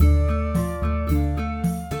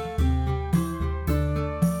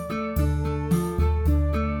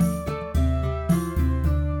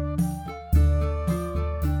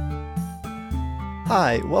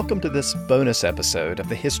Hi, welcome to this bonus episode of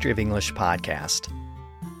the History of English podcast.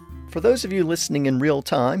 For those of you listening in real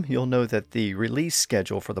time, you'll know that the release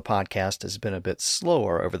schedule for the podcast has been a bit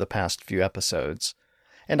slower over the past few episodes,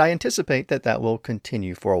 and I anticipate that that will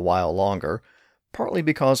continue for a while longer, partly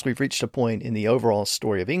because we've reached a point in the overall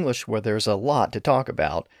story of English where there's a lot to talk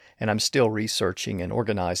about, and I'm still researching and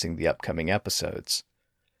organizing the upcoming episodes.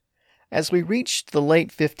 As we reach the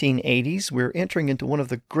late 1580s, we're entering into one of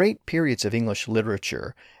the great periods of English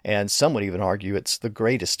literature, and some would even argue it's the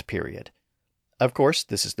greatest period. Of course,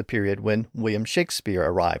 this is the period when William Shakespeare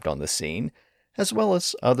arrived on the scene, as well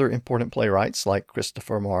as other important playwrights like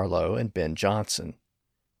Christopher Marlowe and Ben Jonson.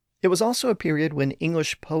 It was also a period when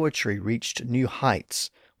English poetry reached new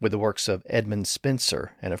heights, with the works of Edmund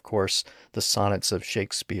Spenser and, of course, the sonnets of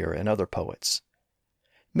Shakespeare and other poets.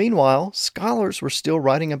 Meanwhile, scholars were still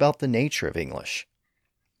writing about the nature of English.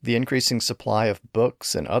 The increasing supply of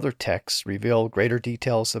books and other texts revealed greater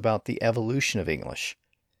details about the evolution of English,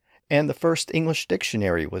 and the first English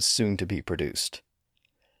dictionary was soon to be produced.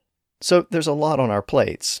 So there's a lot on our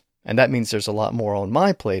plates, and that means there's a lot more on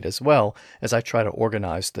my plate as well as I try to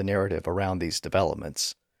organize the narrative around these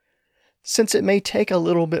developments. Since it may take a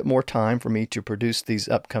little bit more time for me to produce these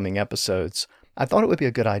upcoming episodes, I thought it would be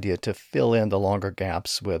a good idea to fill in the longer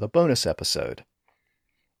gaps with a bonus episode.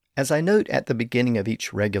 As I note at the beginning of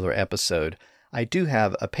each regular episode, I do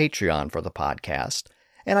have a Patreon for the podcast,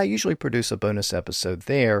 and I usually produce a bonus episode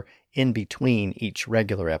there in between each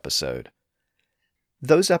regular episode.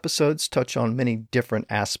 Those episodes touch on many different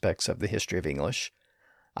aspects of the history of English.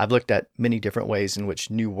 I've looked at many different ways in which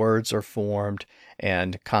new words are formed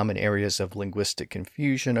and common areas of linguistic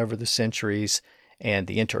confusion over the centuries, and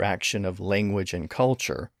the interaction of language and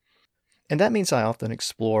culture. And that means I often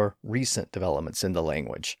explore recent developments in the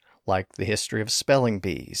language, like the history of spelling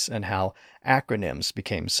bees and how acronyms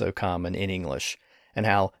became so common in English, and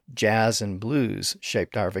how jazz and blues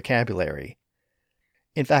shaped our vocabulary.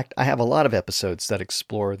 In fact, I have a lot of episodes that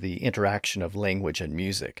explore the interaction of language and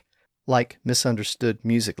music, like misunderstood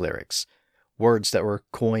music lyrics, words that were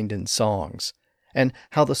coined in songs, and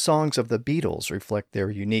how the songs of the Beatles reflect their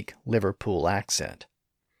unique Liverpool accent.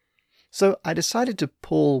 So I decided to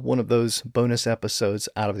pull one of those bonus episodes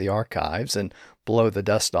out of the archives and blow the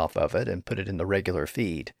dust off of it and put it in the regular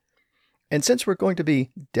feed. And since we're going to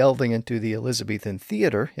be delving into the Elizabethan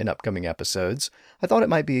theater in upcoming episodes, I thought it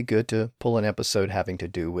might be good to pull an episode having to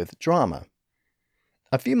do with drama.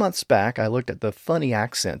 A few months back, I looked at the funny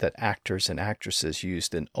accent that actors and actresses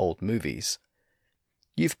used in old movies.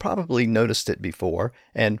 You've probably noticed it before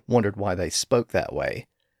and wondered why they spoke that way.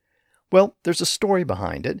 Well, there's a story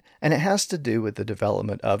behind it, and it has to do with the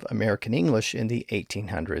development of American English in the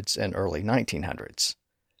 1800s and early 1900s.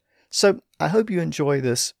 So I hope you enjoy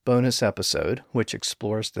this bonus episode, which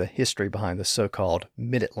explores the history behind the so-called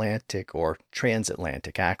mid-Atlantic or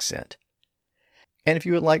transatlantic accent. And if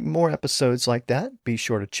you would like more episodes like that, be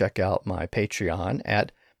sure to check out my Patreon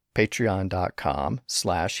at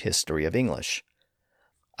patreon.com/historyoфenglish.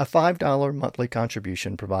 A $5 monthly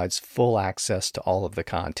contribution provides full access to all of the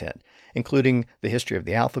content, including the History of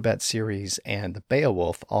the Alphabet series and the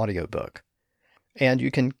Beowulf audiobook. And you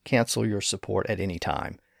can cancel your support at any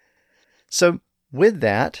time. So with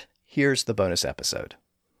that, here's the bonus episode.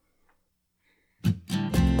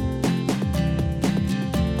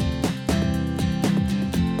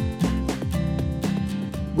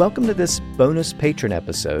 Welcome to this bonus patron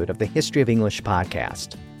episode of the History of English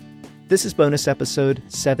podcast. This is bonus episode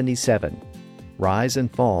 77, Rise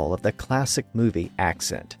and Fall of the Classic Movie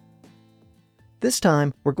Accent. This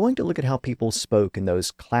time, we're going to look at how people spoke in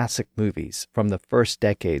those classic movies from the first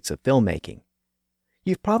decades of filmmaking.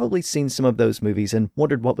 You've probably seen some of those movies and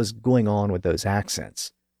wondered what was going on with those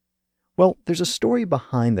accents. Well, there's a story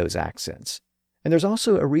behind those accents, and there's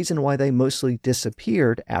also a reason why they mostly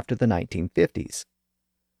disappeared after the 1950s.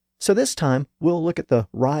 So this time, we'll look at the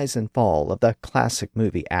rise and fall of the classic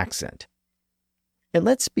movie accent. And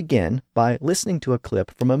let's begin by listening to a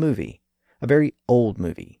clip from a movie, a very old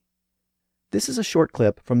movie. This is a short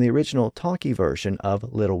clip from the original talkie version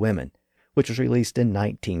of Little Women, which was released in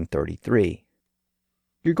 1933.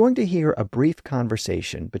 You're going to hear a brief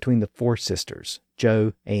conversation between the four sisters,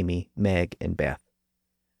 Jo, Amy, Meg, and Beth.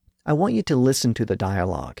 I want you to listen to the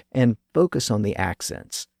dialogue and focus on the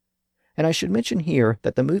accents. And I should mention here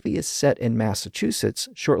that the movie is set in Massachusetts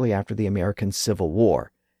shortly after the American Civil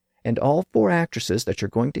War, and all four actresses that you're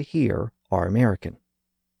going to hear are American.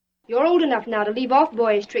 You're old enough now to leave off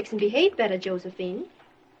boyish tricks and behave better, Josephine.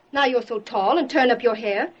 Now you're so tall and turn up your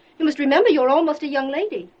hair, you must remember you're almost a young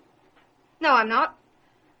lady. No, I'm not.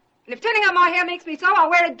 And if turning up my hair makes me so, I'll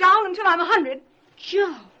wear it down until I'm 100.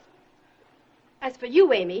 Jo. As for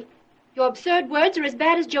you, Amy, your absurd words are as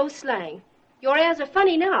bad as Joe's slang. Your airs are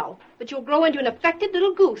funny now, but you'll grow into an affected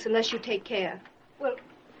little goose unless you take care. Well,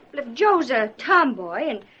 if Joe's a tomboy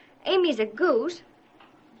and Amy's a goose,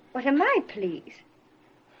 what am I, please?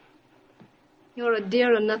 You're a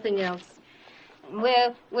dear and nothing else.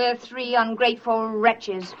 We're three ungrateful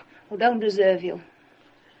wretches who don't deserve you.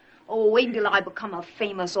 Oh, wait until I become a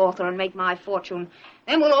famous author and make my fortune.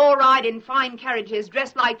 Then we'll all ride in fine carriages,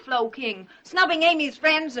 dressed like Flo King, snubbing Amy's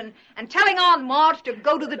friends and telling Aunt Marge to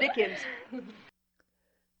go to the Dickens.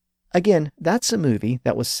 Again, that's a movie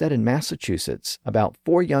that was set in Massachusetts about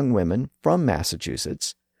 4 young women from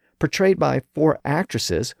Massachusetts, portrayed by 4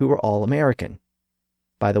 actresses who were all American.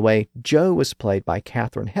 By the way, Jo was played by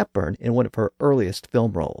Katharine Hepburn in one of her earliest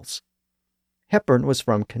film roles. Hepburn was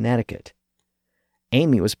from Connecticut.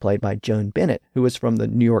 Amy was played by Joan Bennett, who was from the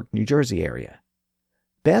New York, New Jersey area.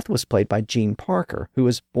 Beth was played by Jean Parker, who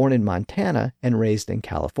was born in Montana and raised in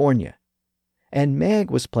California. And Meg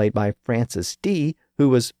was played by Frances Dee, who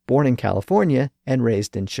was born in California and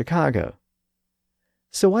raised in Chicago.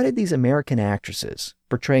 So why did these American actresses,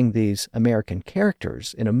 portraying these American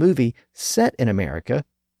characters in a movie set in America,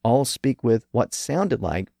 all speak with what sounded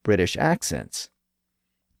like British accents?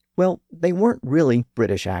 Well, they weren't really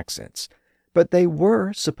British accents, but they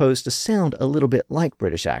were supposed to sound a little bit like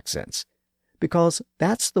British accents, because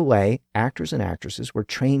that's the way actors and actresses were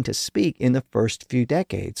trained to speak in the first few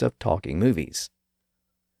decades of talking movies.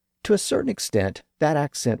 To a certain extent, that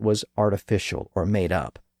accent was artificial or made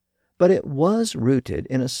up, but it was rooted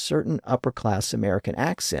in a certain upper-class American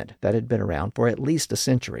accent that had been around for at least a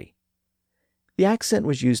century. The accent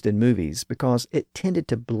was used in movies because it tended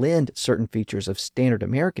to blend certain features of standard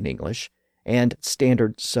American English and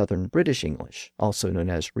standard Southern British English, also known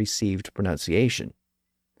as received pronunciation.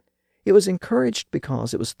 It was encouraged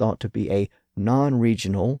because it was thought to be a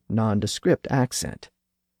non-regional, nondescript accent.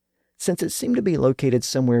 Since it seemed to be located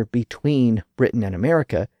somewhere between Britain and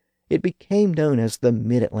America, it became known as the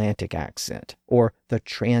Mid-Atlantic accent, or the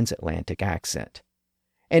Transatlantic accent.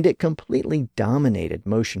 And it completely dominated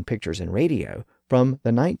motion pictures and radio from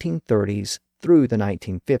the 1930s through the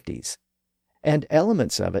 1950s. And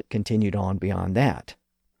elements of it continued on beyond that.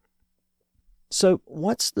 So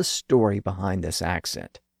what's the story behind this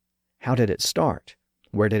accent? How did it start?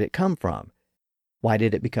 Where did it come from? Why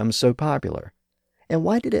did it become so popular? And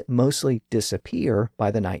why did it mostly disappear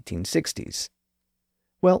by the 1960s?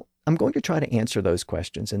 Well, I'm going to try to answer those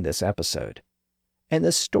questions in this episode. And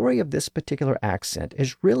the story of this particular accent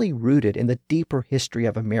is really rooted in the deeper history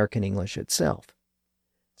of American English itself.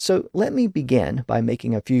 So let me begin by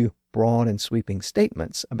making a few broad and sweeping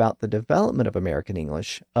statements about the development of American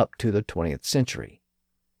English up to the 20th century.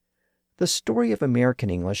 The story of American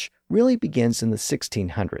English really begins in the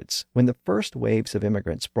 1600s, when the first waves of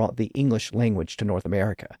immigrants brought the English language to North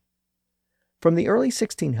America. From the early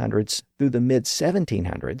 1600s through the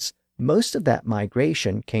mid-1700s, most of that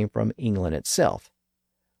migration came from England itself.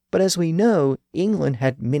 But as we know, England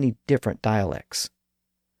had many different dialects.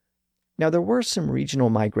 Now, there were some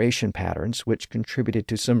regional migration patterns which contributed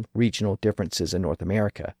to some regional differences in North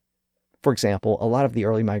America. For example, a lot of the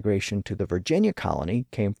early migration to the Virginia colony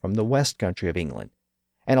came from the west country of England,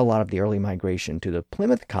 and a lot of the early migration to the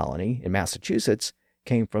Plymouth colony in Massachusetts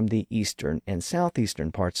came from the eastern and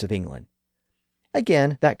southeastern parts of England.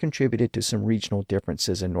 Again, that contributed to some regional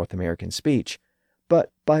differences in North American speech,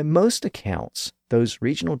 but by most accounts, those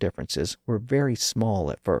regional differences were very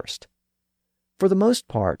small at first. For the most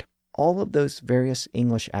part, all of those various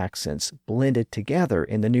English accents blended together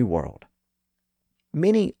in the New World.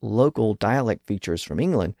 Many local dialect features from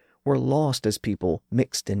England were lost as people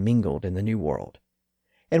mixed and mingled in the New World,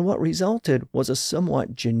 and what resulted was a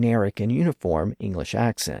somewhat generic and uniform English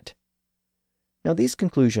accent. Now, these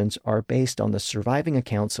conclusions are based on the surviving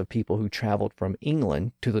accounts of people who traveled from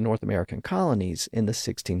England to the North American colonies in the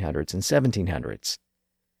 1600s and 1700s.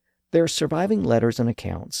 Their surviving letters and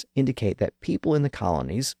accounts indicate that people in the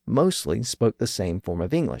colonies mostly spoke the same form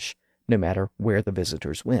of English, no matter where the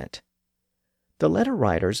visitors went. The letter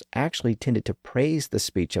writers actually tended to praise the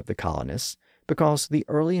speech of the colonists because the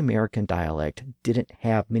early American dialect didn't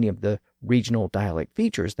have many of the regional dialect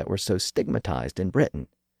features that were so stigmatized in Britain.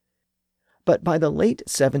 But by the late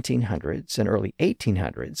 1700s and early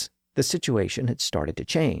 1800s, the situation had started to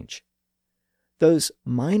change. Those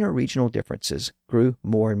minor regional differences grew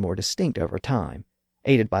more and more distinct over time,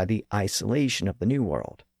 aided by the isolation of the New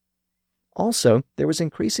World. Also, there was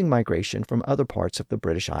increasing migration from other parts of the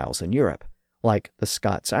British Isles in Europe, like the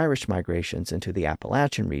Scots-Irish migrations into the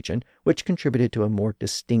Appalachian region, which contributed to a more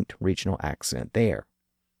distinct regional accent there.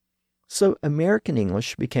 So American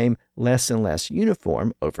English became less and less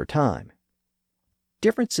uniform over time.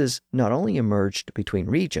 differences not only emerged between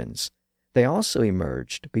regions, they also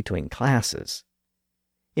emerged between classes.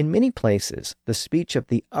 In many places, the speech of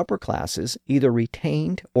the upper classes either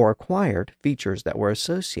retained or acquired features that were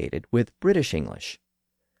associated with British English.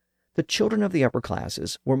 The children of the upper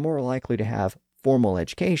classes were more likely to have formal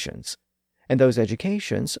educations, and those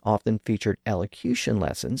educations often featured elocution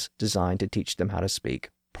lessons designed to teach them how to speak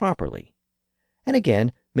properly. And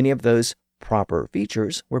again, many of those proper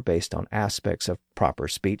features were based on aspects of proper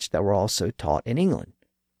speech that were also taught in England.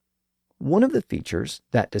 One of the features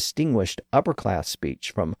that distinguished upper-class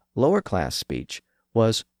speech from lower-class speech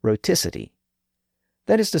was rhoticity.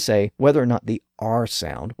 That is to say, whether or not the R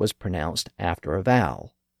sound was pronounced after a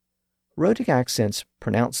vowel. Rhotic accents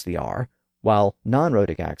pronounce the R, while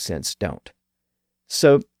non-rhotic accents don't.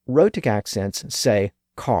 So, rhotic accents say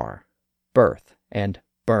car, birth, and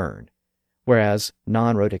burn, whereas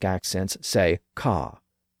non-rhotic accents say ka,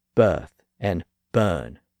 birth, and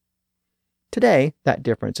burn. Today, that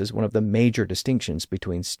difference is one of the major distinctions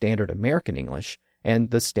between Standard American English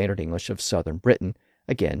and the Standard English of Southern Britain,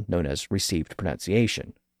 again known as received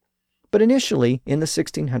pronunciation. But initially, in the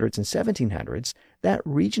 1600s and 1700s, that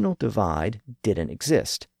regional divide didn't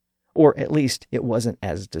exist, or at least it wasn't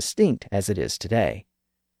as distinct as it is today.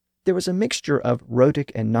 There was a mixture of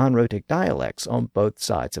rhotic and non-rhotic dialects on both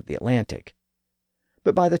sides of the Atlantic.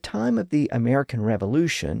 But by the time of the American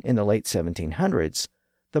Revolution in the late 1700s,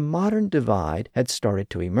 the modern divide had started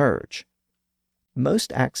to emerge.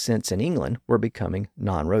 Most accents in England were becoming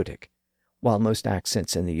non-rhotic, while most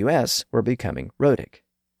accents in the U.S. were becoming rhotic.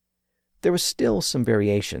 There was still some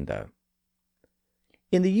variation, though.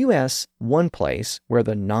 In the U.S., one place where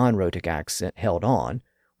the non-rhotic accent held on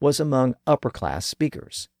was among upper-class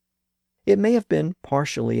speakers. It may have been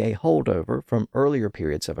partially a holdover from earlier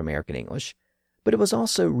periods of American English, but it was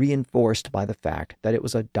also reinforced by the fact that it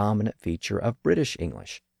was a dominant feature of British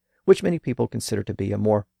English, which many people consider to be a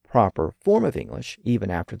more proper form of English even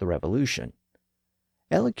after the Revolution.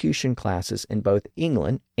 Elocution classes in both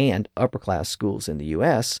England and upper-class schools in the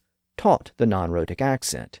U.S. taught the non-rhotic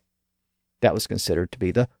accent. That was considered to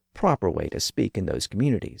be the proper way to speak in those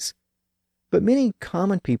communities. But many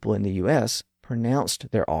common people in the U.S. pronounced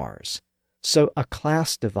their R's, so a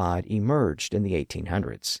class divide emerged in the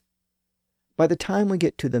 1800s. By the time we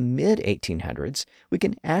get to the mid-1800s, we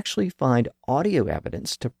can actually find audio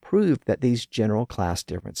evidence to prove that these general class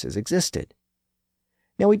differences existed.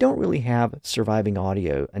 Now, we don't really have surviving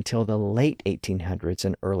audio until the late 1800s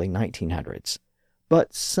and early 1900s,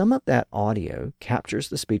 but some of that audio captures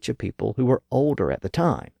the speech of people who were older at the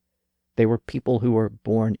time. They were people who were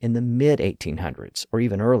born in the mid-1800s or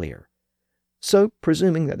even earlier. So,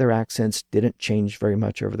 presuming that their accents didn't change very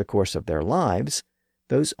much over the course of their lives,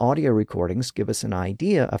 those audio recordings give us an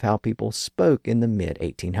idea of how people spoke in the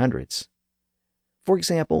mid-1800s. For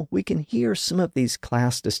example, we can hear some of these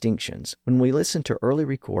class distinctions when we listen to early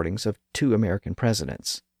recordings of two American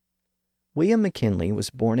presidents. William McKinley was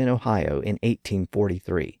born in Ohio in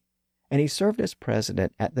 1843, and he served as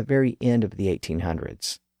president at the very end of the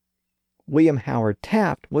 1800s. William Howard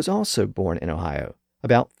Taft was also born in Ohio,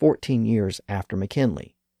 about 14 years after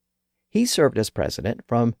McKinley. He served as president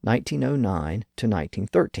from 1909 to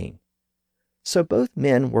 1913. So both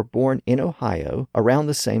men were born in Ohio around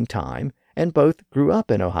the same time, and both grew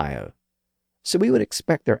up in Ohio. So we would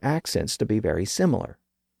expect their accents to be very similar.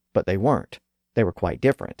 But they weren't. They were quite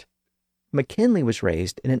different. McKinley was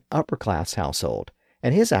raised in an upper-class household,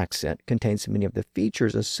 and his accent contains many of the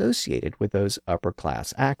features associated with those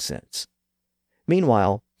upper-class accents.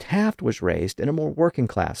 Meanwhile, Taft was raised in a more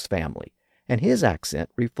working-class family, and his accent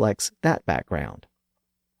reflects that background.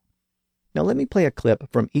 Now let me play a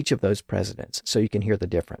clip from each of those presidents so you can hear the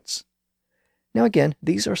difference. Now again,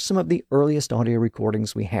 these are some of the earliest audio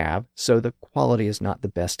recordings we have, so the quality is not the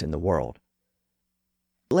best in the world.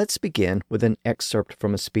 Let's begin with an excerpt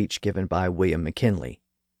from a speech given by William McKinley.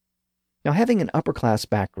 Now, having an upper-class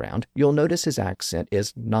background, you'll notice his accent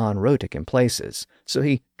is non-rhotic in places, so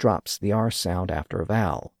he drops the R sound after a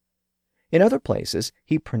vowel. In other places,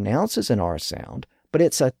 he pronounces an R sound, but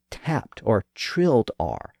it's a tapped or trilled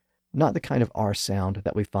R, not the kind of R sound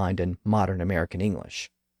that we find in modern American English.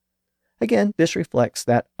 Again, this reflects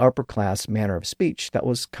that upper-class manner of speech that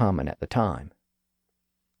was common at the time.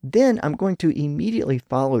 Then I'm going to immediately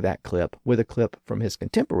follow that clip with a clip from his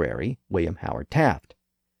contemporary, William Howard Taft.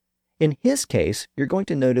 In his case, you're going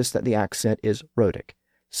to notice that the accent is rhotic,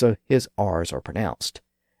 so his R's are pronounced,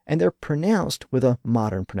 and they're pronounced with a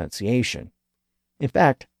modern pronunciation. In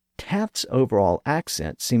fact, Taft's overall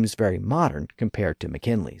accent seems very modern compared to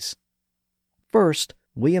McKinley's. First,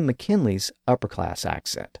 William McKinley's upper-class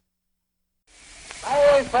accent.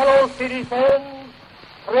 My fellow citizens,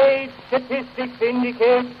 Trade statistics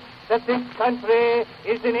indicate that this country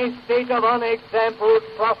is in a state of unexampled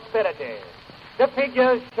prosperity. The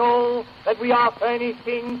figures show that we are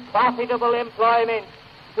furnishing profitable employment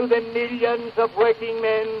to the millions of working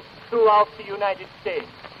men throughout the United States.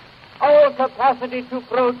 Our capacity to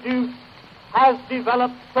produce has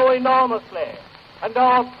developed so enormously, and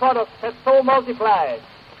our products have so multiplied,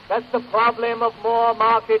 that the problem of more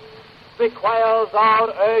markets requires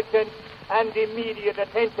our urgent and immediate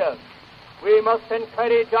attention. We must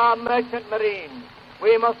encourage our merchant marine.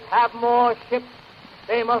 We must have more ships.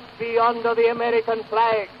 They must be under the American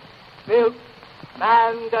flag, built,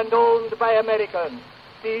 manned, and owned by Americans.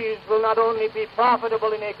 These will not only be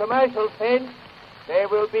profitable in a commercial sense, they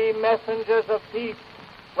will be messengers of peace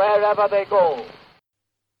wherever they go.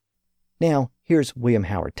 Now, here's William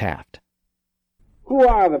Howard Taft. Who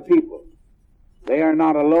are the people? They are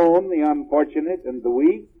not alone the unfortunate and the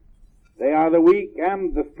weak. They are the weak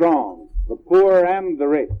and the strong, the poor and the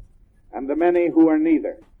rich, and the many who are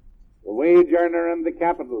neither. The wage earner and the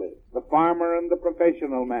capitalist, the farmer and the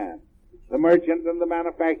professional man, the merchant and the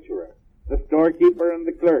manufacturer, the storekeeper and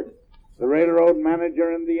the clerk, the railroad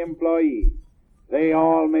manager and the employee. They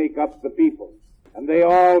all make up the people, and they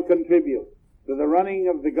all contribute to the running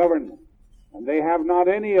of the government, and they have not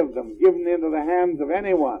any of them given into the hands of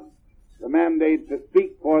anyone the mandate to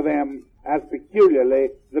speak for them as peculiarly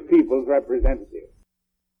the people's representative.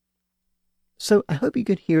 So I hope you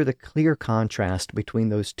could hear the clear contrast between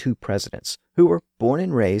those two presidents who were born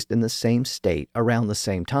and raised in the same state around the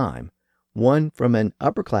same time, one from an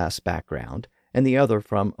upper-class background and the other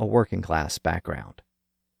from a working-class background.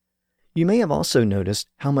 You may have also noticed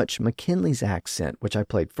how much McKinley's accent, which I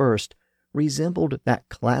played first, resembled that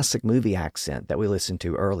classic movie accent that we listened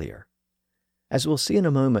to earlier. As we'll see in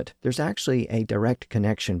a moment, there's actually a direct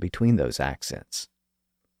connection between those accents.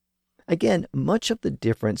 Again, much of the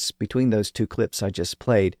difference between those two clips I just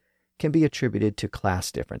played can be attributed to class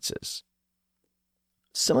differences.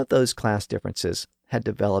 Some of those class differences had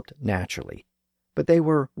developed naturally, but they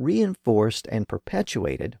were reinforced and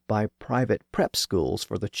perpetuated by private prep schools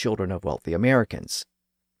for the children of wealthy Americans.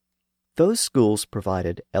 Those schools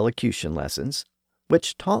provided elocution lessons,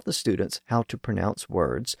 which taught the students how to pronounce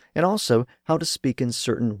words and also how to speak in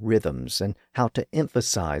certain rhythms and how to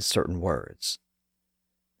emphasize certain words.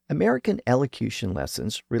 American elocution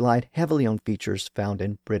lessons relied heavily on features found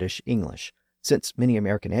in British English, since many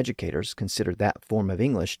American educators considered that form of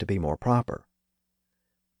English to be more proper.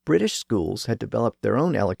 British schools had developed their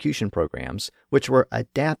own elocution programs, which were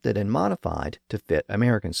adapted and modified to fit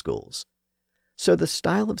American schools. So the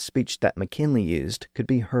style of speech that McKinley used could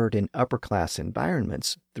be heard in upper-class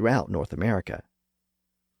environments throughout North America.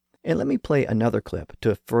 And let me play another clip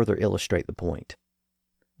to further illustrate the point.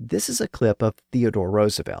 This is a clip of Theodore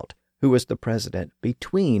Roosevelt, who was the president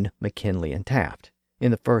between McKinley and Taft in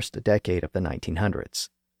the first decade of the 1900s.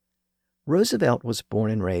 Roosevelt was born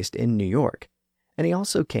and raised in New York, and he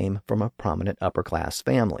also came from a prominent upper-class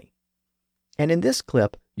family. And in this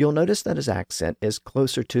clip, you'll notice that his accent is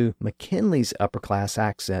closer to McKinley's upper-class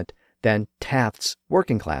accent than Taft's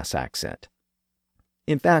working-class accent.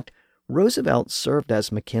 In fact, Roosevelt served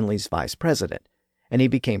as McKinley's vice president, and he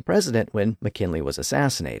became president when McKinley was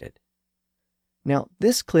assassinated. Now,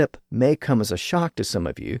 this clip may come as a shock to some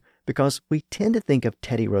of you because we tend to think of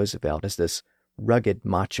Teddy Roosevelt as this rugged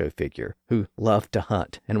macho figure who loved to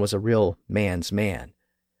hunt and was a real man's man.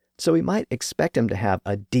 So we might expect him to have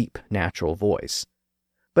a deep, natural voice.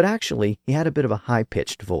 But actually, he had a bit of a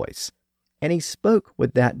high-pitched voice, and he spoke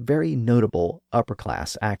with that very notable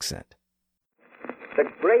upper-class accent. The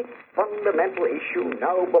great fundamental issue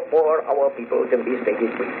now before our people can be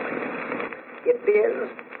stated briefly. It is,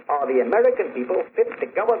 are the American people fit to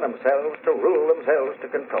govern themselves, to rule themselves, to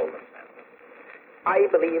control themselves? I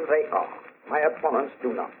believe they are. My opponents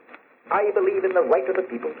do not. I believe in the right of the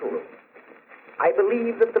people to rule. I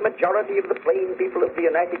believe that the majority of the plain people of the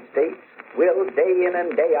United States will, day in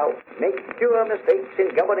and day out, make fewer mistakes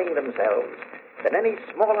in governing themselves than any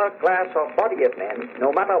smaller class or body of men,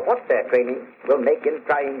 no matter what their training, will make in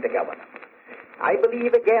trying to govern. I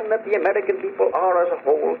believe again that the American people are as a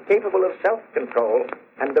whole capable of self-control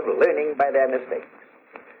and of learning by their mistakes.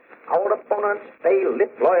 Our opponents pay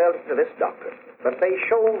lip loyalty to this doctrine, but they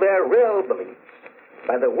show their real beliefs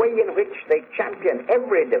by the way in which they champion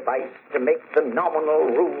every device to make the nominal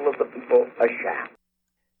rule of the people a sham.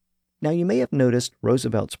 Now, you may have noticed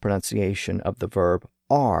Roosevelt's pronunciation of the verb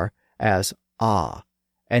are as ah,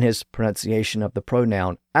 and his pronunciation of the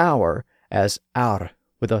pronoun our as ar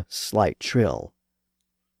with a slight trill.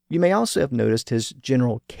 You may also have noticed his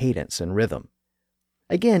general cadence and rhythm.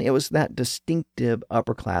 Again, it was that distinctive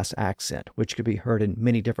upper-class accent, which could be heard in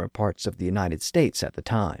many different parts of the United States at the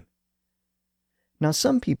time. Now,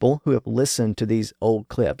 some people who have listened to these old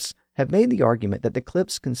clips have made the argument that the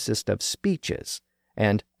clips consist of speeches,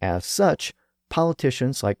 and as such,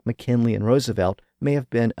 politicians like McKinley and Roosevelt may have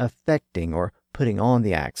been affecting or putting on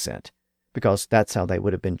the accent, because that's how they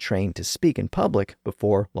would have been trained to speak in public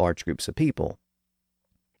before large groups of people.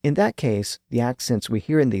 In that case, the accents we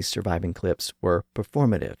hear in these surviving clips were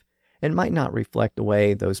performative and might not reflect the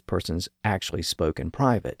way those persons actually spoke in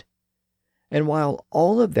private. And while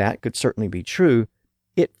all of that could certainly be true,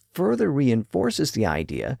 it further reinforces the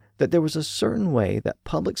idea that there was a certain way that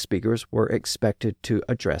public speakers were expected to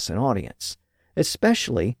address an audience,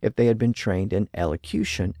 especially if they had been trained in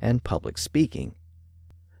elocution and public speaking.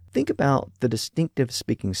 Think about the distinctive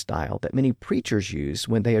speaking style that many preachers use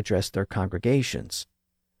when they address their congregations.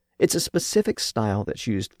 It's a specific style that's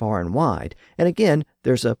used far and wide, and again,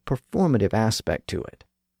 there's a performative aspect to it.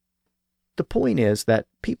 The point is that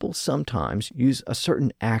people sometimes use a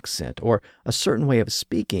certain accent or a certain way of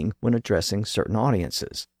speaking when addressing certain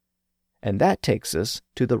audiences. And that takes us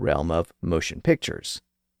to the realm of motion pictures.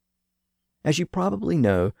 As you probably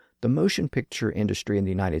know, the motion picture industry in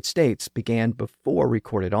the United States began before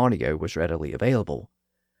recorded audio was readily available.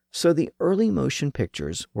 So the early motion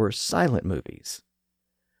pictures were silent movies.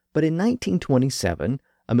 But in 1927,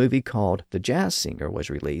 a movie called The Jazz Singer was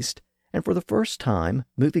released, and for the first time,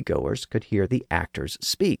 moviegoers could hear the actors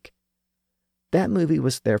speak. That movie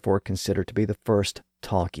was therefore considered to be the first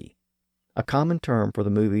talkie, a common term for the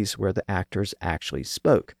movies where the actors actually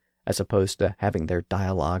spoke, as opposed to having their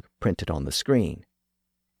dialogue printed on the screen.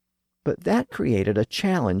 But that created a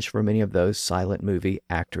challenge for many of those silent movie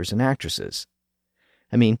actors and actresses.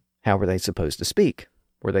 I mean, how were they supposed to speak?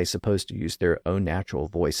 Were they supposed to use their own natural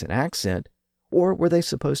voice and accent, or were they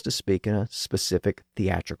supposed to speak in a specific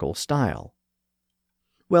theatrical style?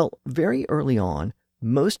 Well, very early on,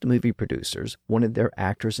 most movie producers wanted their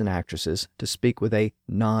actors and actresses to speak with a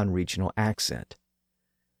non-regional accent.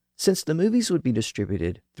 Since the movies would be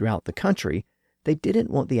distributed throughout the country, they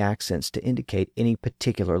didn't want the accents to indicate any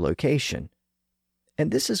particular location.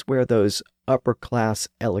 And this is where those upper-class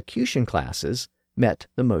elocution classes met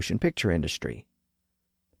the motion picture industry.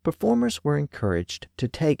 Performers were encouraged to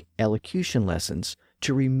take elocution lessons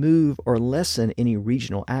to remove or lessen any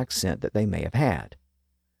regional accent that they may have had.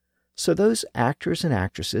 So those actors and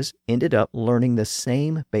actresses ended up learning the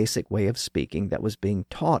same basic way of speaking that was being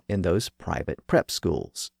taught in those private prep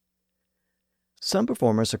schools. Some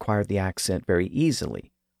performers acquired the accent very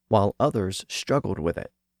easily, while others struggled with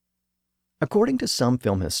it. According to some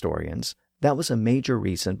film historians, that was a major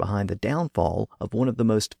reason behind the downfall of one of the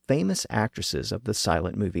most famous actresses of the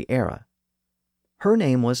silent movie era. Her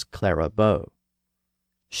name was Clara Bow.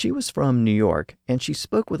 She was from New York, and she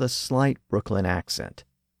spoke with a slight Brooklyn accent.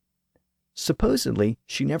 Supposedly,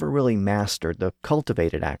 she never really mastered the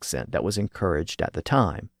cultivated accent that was encouraged at the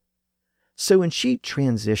time. So when she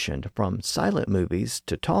transitioned from silent movies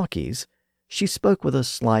to talkies, she spoke with a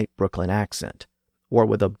slight Brooklyn accent, or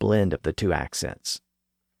with a blend of the two accents.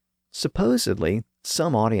 Supposedly,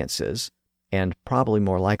 some audiences, and probably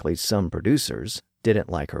more likely some producers, didn't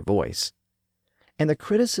like her voice. And the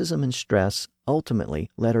criticism and stress ultimately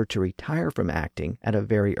led her to retire from acting at a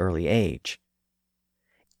very early age.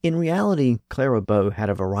 In reality, Clara Bow had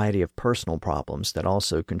a variety of personal problems that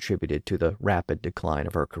also contributed to the rapid decline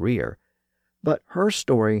of her career, but her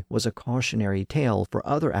story was a cautionary tale for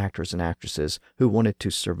other actors and actresses who wanted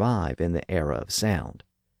to survive in the era of sound.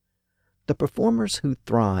 The performers who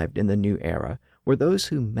thrived in the new era were those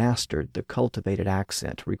who mastered the cultivated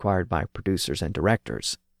accent required by producers and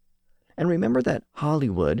directors. And remember that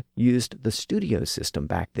Hollywood used the studio system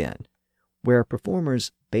back then, where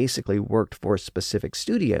performers basically worked for specific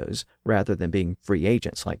studios rather than being free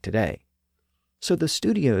agents like today. So the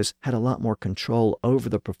studios had a lot more control over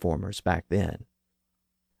the performers back then.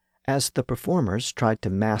 As the performers tried to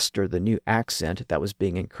master the new accent that was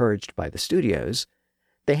being encouraged by the studios,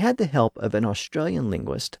 they had the help of an Australian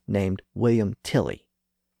linguist named William Tilley.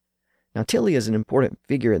 Now, Tilley is an important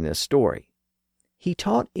figure in this story. He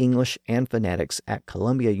taught English and phonetics at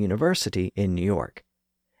Columbia University in New York,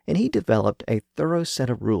 and he developed a thorough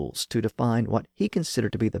set of rules to define what he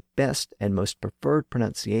considered to be the best and most preferred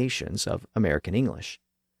pronunciations of American English.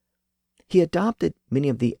 He adopted many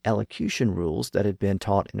of the elocution rules that had been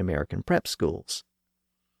taught in American prep schools.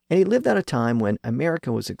 And he lived at a time when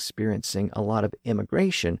America was experiencing a lot of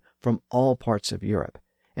immigration from all parts of Europe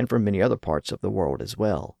and from many other parts of the world as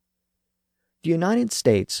well. The United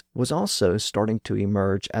States was also starting to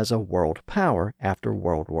emerge as a world power after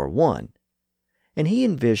World War I. and he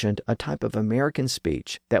envisioned a type of American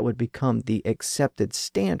speech that would become the accepted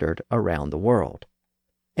standard around the world.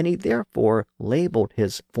 And he therefore labeled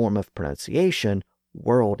his form of pronunciation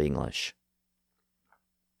World English.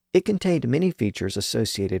 It contained many features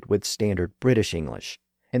associated with standard British English,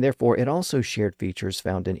 and therefore it also shared features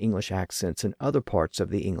found in English accents in other parts of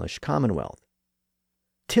the English Commonwealth.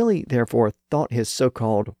 Tilly therefore thought his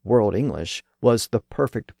so-called World English was the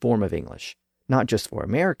perfect form of English, not just for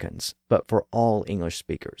Americans, but for all English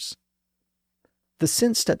speakers. The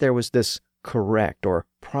sense that there was this correct or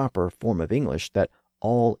proper form of English that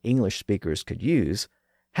all English speakers could use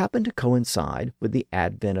happened to coincide with the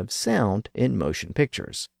advent of sound in motion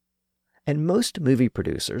pictures. And most movie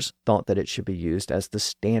producers thought that it should be used as the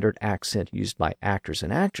standard accent used by actors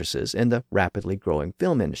and actresses in the rapidly growing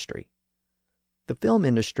film industry. The film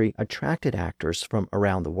industry attracted actors from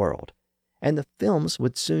around the world, and the films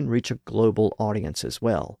would soon reach a global audience as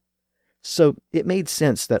well. So it made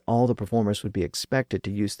sense that all the performers would be expected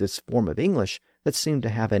to use this form of English that seemed to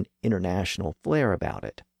have an international flair about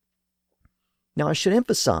it. Now, I should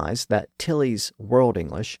emphasize that Tilly's World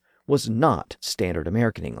English was not standard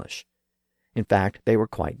American English. In fact, they were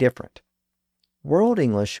quite different. World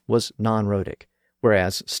English was non-rhotic,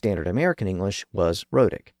 whereas standard American English was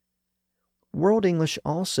rhotic. World English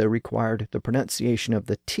also required the pronunciation of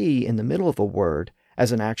the T in the middle of a word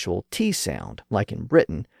as an actual T sound, like in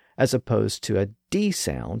Britain, as opposed to a D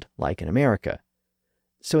sound, like in America.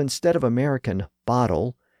 So instead of American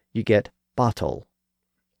bottle, you get bottle.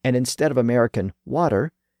 And instead of American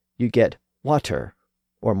water, you get water,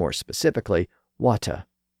 or more specifically, wata.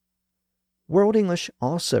 World English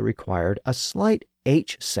also required a slight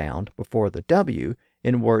H sound before the W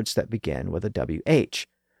in words that begin with a WH.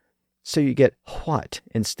 So you get what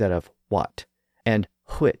instead of what, and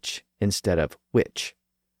which instead of which.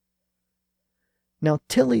 Now,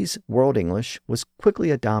 Tilly's World English was quickly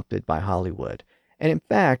adopted by Hollywood, and in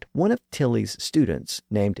fact, one of Tilly's students,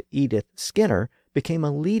 named Edith Skinner, became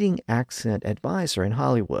a leading accent advisor in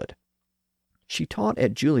Hollywood. She taught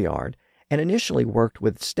at Juilliard and initially worked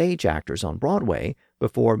with stage actors on Broadway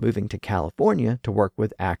before moving to California to work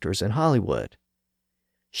with actors in Hollywood.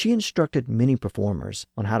 She instructed many performers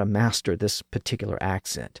on how to master this particular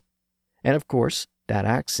accent. And of course, that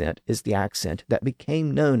accent is the accent that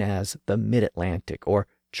became known as the Mid-Atlantic or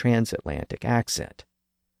Transatlantic accent.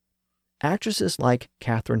 Actresses like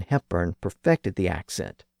Katharine Hepburn perfected the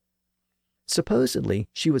accent. Supposedly,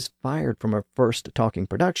 she was fired from her first talking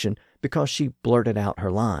production because she blurted out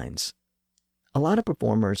her lines. A lot of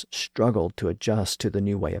performers struggled to adjust to the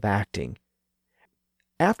new way of acting.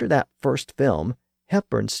 After that first film,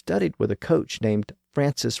 Hepburn studied with a coach named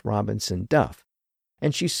Frances Robinson Duff,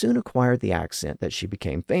 and she soon acquired the accent that she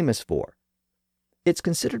became famous for. It's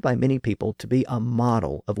considered by many people to be a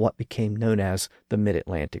model of what became known as the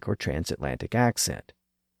Mid-Atlantic or Transatlantic accent.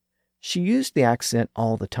 She used the accent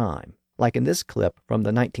all the time, like in this clip from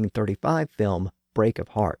the 1935 film Break of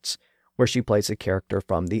Hearts, where she plays a character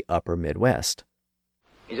from the upper Midwest.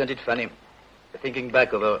 Isn't it funny, thinking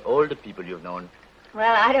back over all the people you've known?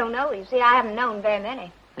 Well, I don't know. You see, I haven't known very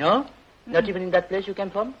many. No? Not even in that place you came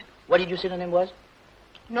from? What did you say the name was?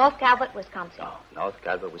 North Calvert, Wisconsin. Oh, North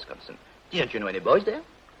Calvert, Wisconsin. Didn't you know any boys there?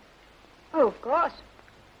 Oh, of course.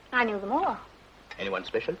 I knew them all. Anyone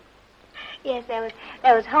special? Yes, there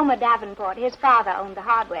was Homer Davenport. His father owned the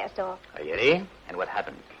hardware store. Really? And what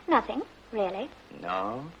happened? Nothing, really.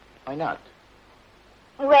 No? Why not?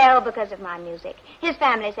 Well, because of my music. His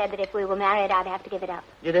family said that if we were married, I'd have to give it up.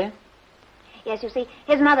 Did they? Yes, you see,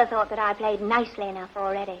 his mother thought that I played nicely enough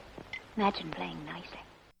already. Imagine playing nicely.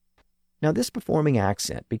 Now, this performing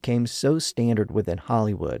accent became so standard within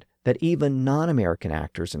Hollywood that even non-American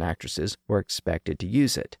actors and actresses were expected to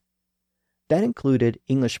use it. That included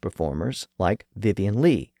English performers like Vivien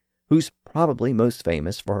Leigh, who's probably most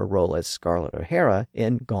famous for her role as Scarlett O'Hara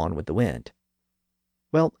in Gone with the Wind.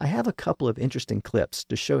 Well, I have a couple of interesting clips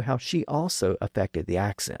to show how she also affected the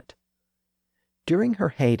accent. During her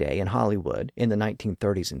heyday in Hollywood in the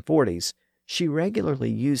 1930s and 40s, she regularly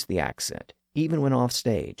used the accent, even when off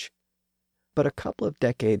stage. But a couple of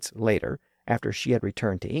decades later, after she had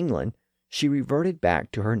returned to England, she reverted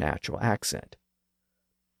back to her natural accent.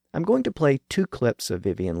 I'm going to play 2 clips of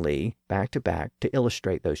Vivien Leigh back to back to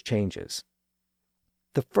illustrate those changes.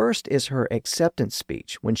 The first is her acceptance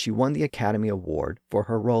speech when she won the Academy Award for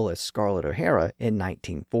her role as Scarlett O'Hara in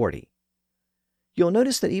 1940. You'll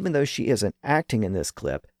notice that even though she isn't acting in this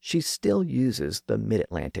clip, she still uses the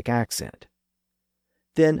Mid-Atlantic accent.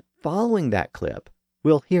 Then, following that clip,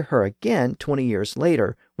 we'll hear her again 20 years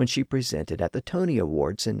later when she presented at the Tony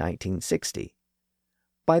Awards in 1960.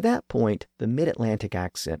 By that point, the Mid-Atlantic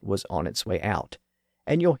accent was on its way out,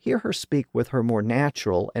 and you'll hear her speak with her more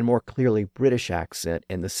natural and more clearly British accent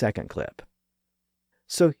in the second clip.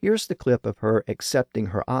 So here's the clip of her accepting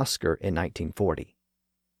her Oscar in 1940.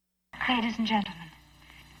 Ladies and gentlemen,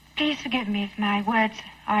 please forgive me if my words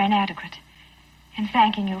are inadequate in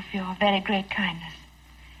thanking you for your very great kindness.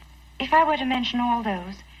 If I were to mention all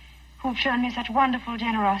those who've shown me such wonderful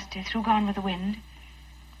generosity through Gone with the Wind,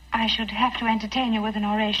 I should have to entertain you with an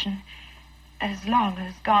oration as long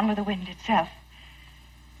as Gone with the Wind itself.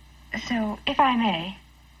 So, if I may,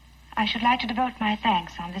 I should like to devote my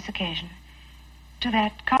thanks on this occasion to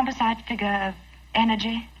that composite figure of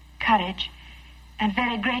energy, courage, and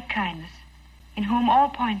very great kindness, in whom all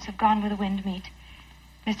points of Gone with the Wind meet,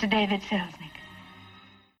 Mr. David Selznick.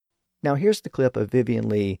 Now here's the clip of Vivien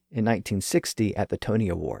Leigh in 1960 at the Tony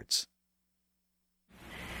Awards.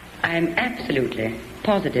 I am absolutely,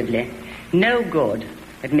 positively no good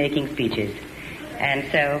at making speeches, and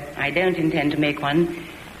so I don't intend to make one,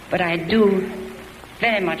 but I do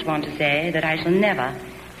very much want to say that I shall never,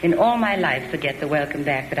 in all my life, forget the welcome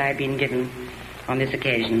back that I've been given on this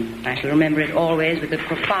occasion. I shall remember it always with the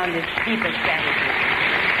profoundest, deepest gratitude.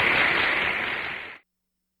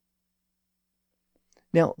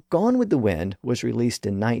 Now, Gone with the Wind was released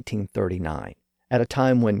in 1939, at a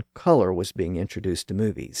time when color was being introduced to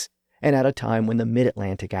movies, and at a time when the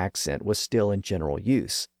Mid-Atlantic accent was still in general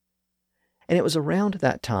use. And it was around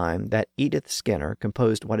that time that Edith Skinner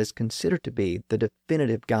composed what is considered to be the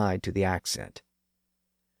definitive guide to the accent.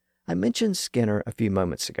 I mentioned Skinner a few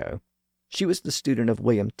moments ago. She was the student of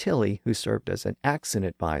William Tilley, who served as an accent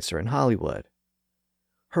advisor in Hollywood.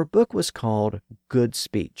 Her book was called Good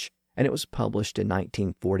Speech, and it was published in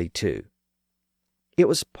 1942. It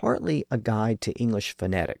was partly a guide to English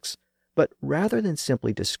phonetics, but rather than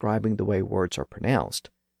simply describing the way words are pronounced,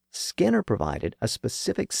 Skinner provided a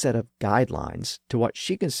specific set of guidelines to what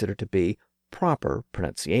she considered to be proper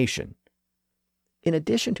pronunciation. In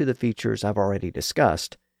addition to the features I've already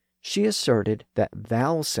discussed, she asserted that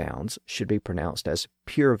vowel sounds should be pronounced as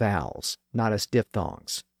pure vowels, not as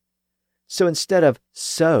diphthongs. So instead of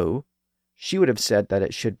so, she would have said that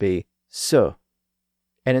it should be so.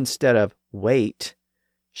 And instead of wait,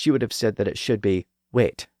 she would have said that it should be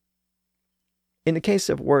wait. In the case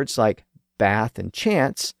of words like bath and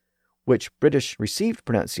chance, which British received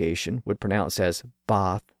pronunciation would pronounce as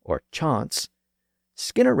bath or chance,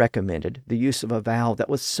 Skinner recommended the use of a vowel that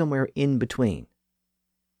was somewhere in between.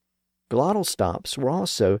 Glottal stops were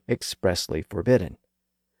also expressly forbidden.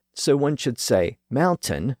 So one should say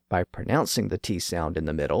mountain by pronouncing the T sound in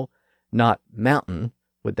the middle, not mountain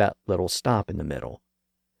with that little stop in the middle.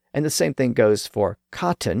 And the same thing goes for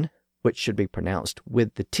cotton, which should be pronounced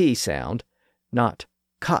with the T sound, not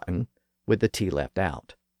cotton with the T left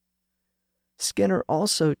out. Skinner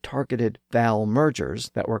also targeted vowel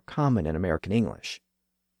mergers that were common in American English.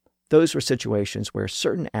 Those were situations where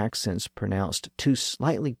certain accents pronounced two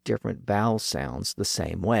slightly different vowel sounds the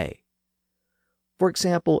same way. For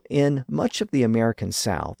example, in much of the American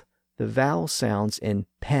South, the vowel sounds in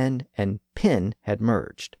pen and pin had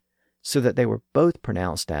merged, so that they were both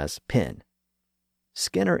pronounced as pin.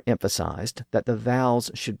 Skinner emphasized that the vowels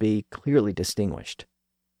should be clearly distinguished.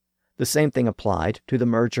 The same thing applied to the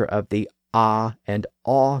merger of the ah and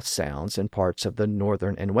aw sounds in parts of the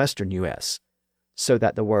northern and western U.S., so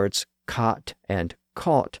that the words cot and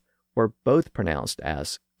caught were both pronounced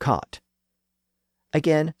as caught.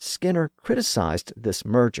 Again, Skinner criticized this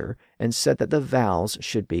merger and said that the vowels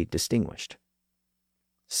should be distinguished.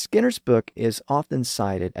 Skinner's book is often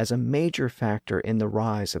cited as a major factor in the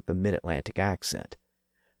rise of the Mid-Atlantic accent,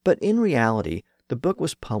 but in reality, the book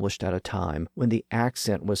was published at a time when the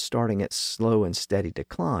accent was starting its slow and steady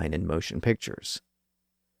decline in motion pictures.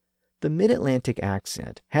 The Mid-Atlantic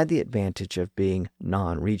accent had the advantage of being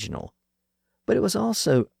non-regional, but it was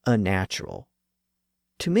also unnatural.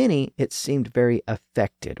 To many, it seemed very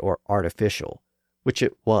affected or artificial, which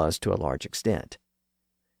it was to a large extent.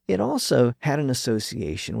 It also had an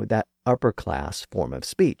association with that upper-class form of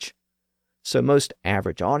speech, so most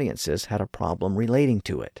average audiences had a problem relating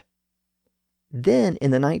to it. Then,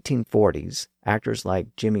 in the 1940s, actors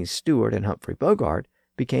like Jimmy Stewart and Humphrey Bogart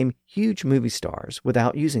became huge movie stars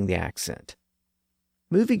without using the accent.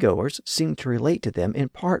 Moviegoers seemed to relate to them in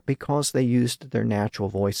part because they used their natural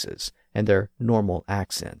voices and their normal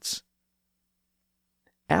accents.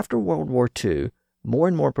 After World War II, more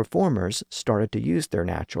and more performers started to use their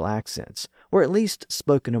natural accents, or at least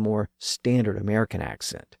spoke in a more standard American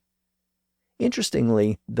accent.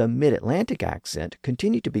 Interestingly, the Mid-Atlantic accent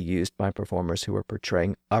continued to be used by performers who were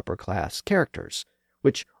portraying upper-class characters,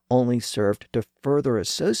 which only served to further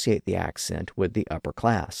associate the accent with the upper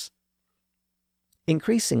class.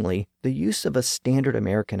 Increasingly, the use of a standard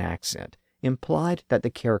American accent implied that the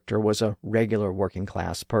character was a regular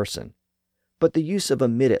working-class person, but the use of a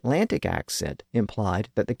mid-Atlantic accent implied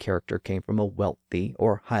that the character came from a wealthy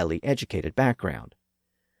or highly educated background.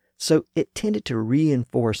 So it tended to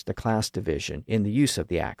reinforce the class division in the use of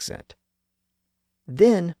the accent.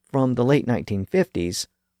 Then, from the late 1950s,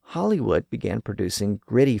 Hollywood began producing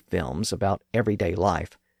gritty films about everyday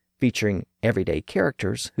life, featuring everyday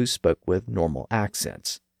characters who spoke with normal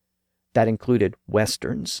accents. That included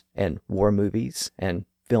westerns and war movies and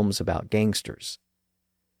films about gangsters.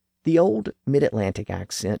 The old mid-Atlantic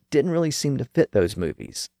accent didn't really seem to fit those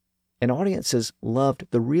movies, and audiences loved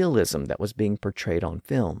the realism that was being portrayed on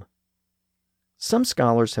film. Some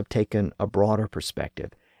scholars have taken a broader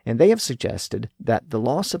perspective, and they have suggested that the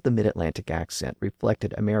loss of the mid-Atlantic accent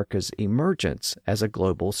reflected America's emergence as a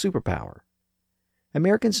global superpower.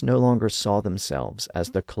 Americans no longer saw themselves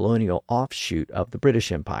as the colonial offshoot of the British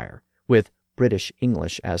Empire, with British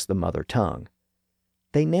English as the mother tongue.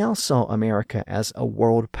 They now saw America as a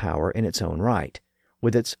world power in its own right,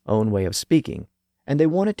 with its own way of speaking, and they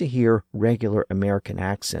wanted to hear regular American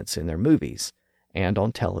accents in their movies, and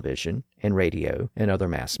on television and radio and other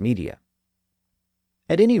mass media.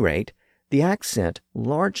 At any rate, the accent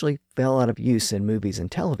largely fell out of use in movies and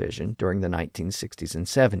television during the 1960s and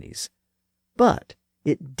 70s. But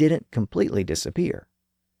it didn't completely disappear.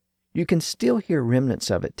 You can still hear remnants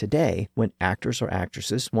of it today when actors or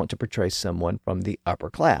actresses want to portray someone from the upper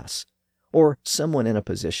class, or someone in a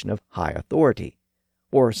position of high authority,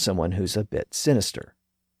 or someone who's a bit sinister.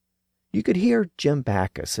 You could hear Jim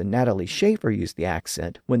Backus and Natalie Schafer use the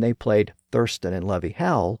accent when they played Thurston and Lovey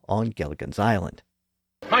Howell on Gilligan's Island.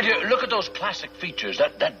 My dear, look at those classic features,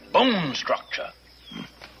 that bone structure.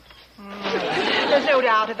 There's no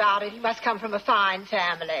doubt about it. He must come from a fine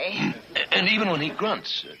family. And even when he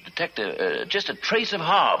grunts, detect just a trace of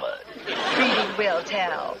Harvard. Breeding will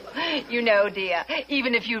tell. You know, dear,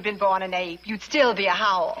 even if you'd been born an ape, you'd still be a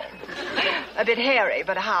Howell. A bit hairy,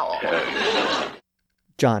 but a Howell.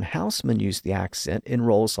 John Houseman used the accent in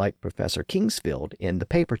roles like Professor Kingsfield in The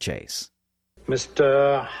Paper Chase.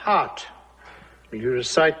 Mr. Hart, will you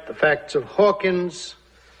recite the facts of Hawkins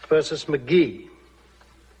versus McGee?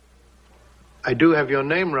 I do have your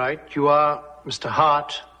name right. You are Mr.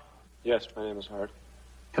 Hart. Yes, my name is Hart.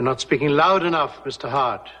 You're not speaking loud enough, Mr.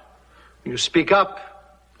 Hart. Will you speak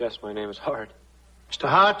up? Yes, my name is Hart. Mr.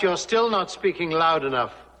 Hart, you're still not speaking loud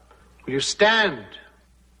enough. Will you stand?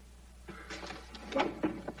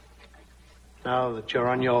 Now that you're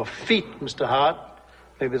on your feet, Mr. Hart,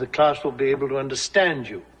 maybe the class will be able to understand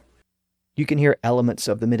you. You can hear elements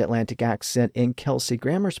of the mid-Atlantic accent in Kelsey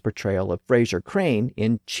Grammer's portrayal of Frasier Crane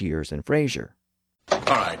in Cheers and Frasier. All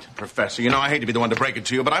right, Professor, you know, I hate to be the one to break it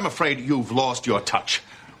to you, but I'm afraid you've lost your touch.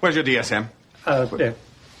 Where's your DSM? There.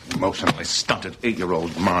 Emotionally stunted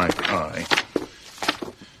 8-year-old, my eye.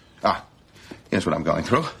 Here's what I'm going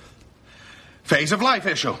through. Phase of life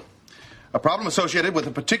issue. A problem associated with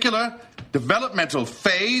a particular developmental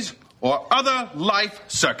phase or other life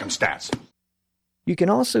circumstance. You can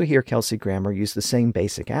also hear Kelsey Grammer use the same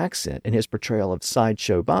basic accent in his portrayal of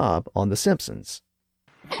Sideshow Bob on The Simpsons.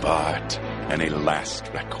 Bart, any last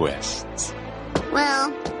requests?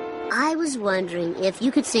 Well, I was wondering if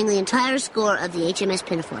you could sing the entire score of the HMS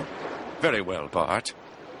Pinafore. Very well, Bart.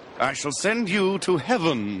 I shall send you to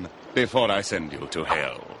heaven before I send you to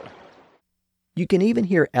hell. You can even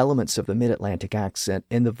hear elements of the mid-Atlantic accent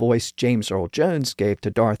in the voice James Earl Jones gave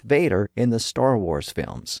to Darth Vader in the Star Wars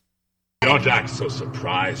films. Don't act so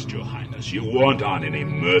surprised, Your Highness. You weren't on any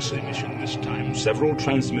mercy mission this time. Several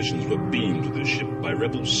transmissions were beamed to the ship by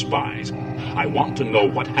rebel spies. I want to know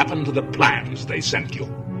what happened to the plans they sent you.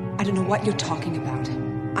 I don't know what you're talking about.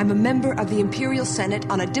 I'm a member of the Imperial Senate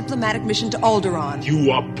on a diplomatic mission to Alderaan.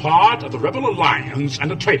 You are part of the Rebel Alliance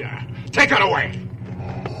and a traitor. Take her away!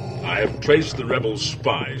 I have traced the rebel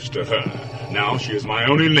spies to her. Now she is my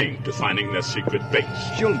only link to finding their secret base.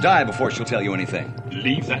 She'll die before she'll tell you anything.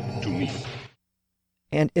 Leave that to me.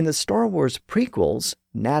 And in the Star Wars prequels,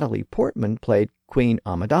 Natalie Portman played Queen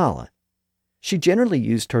Amidala. She generally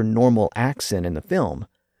used her normal accent in the film,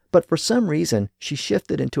 but for some reason she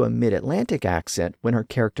shifted into a mid-Atlantic accent when her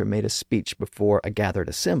character made a speech before a gathered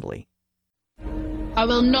assembly. I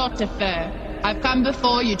will not defer. I've come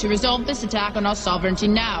before you to resolve this attack on our sovereignty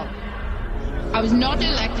now. I was not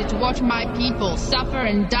elected to watch my people suffer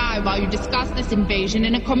and die while you discuss this invasion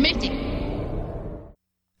in a committee.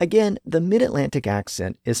 Again, the mid-Atlantic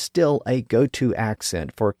accent is still a go-to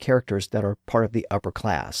accent for characters that are part of the upper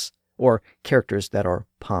class, or characters that are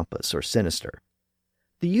pompous or sinister.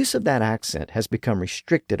 The use of that accent has become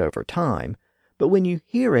restricted over time, but when you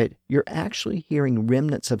hear it, you're actually hearing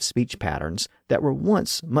remnants of speech patterns that were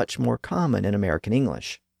once much more common in American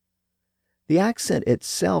English. The accent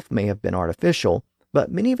itself may have been artificial,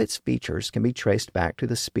 but many of its features can be traced back to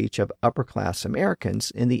the speech of upper-class Americans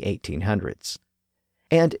in the 1800s.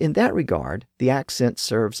 And in that regard, the accent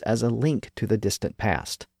serves as a link to the distant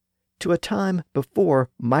past, to a time before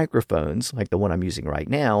microphones, like the one I'm using right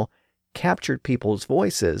now, captured people's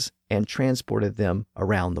voices and transported them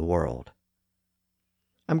around the world.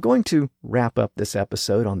 I'm going to wrap up this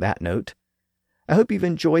episode on that note. I hope you've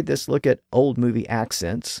enjoyed this look at old movie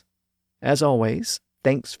accents. As always,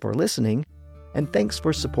 thanks for listening, and thanks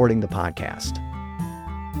for supporting the podcast.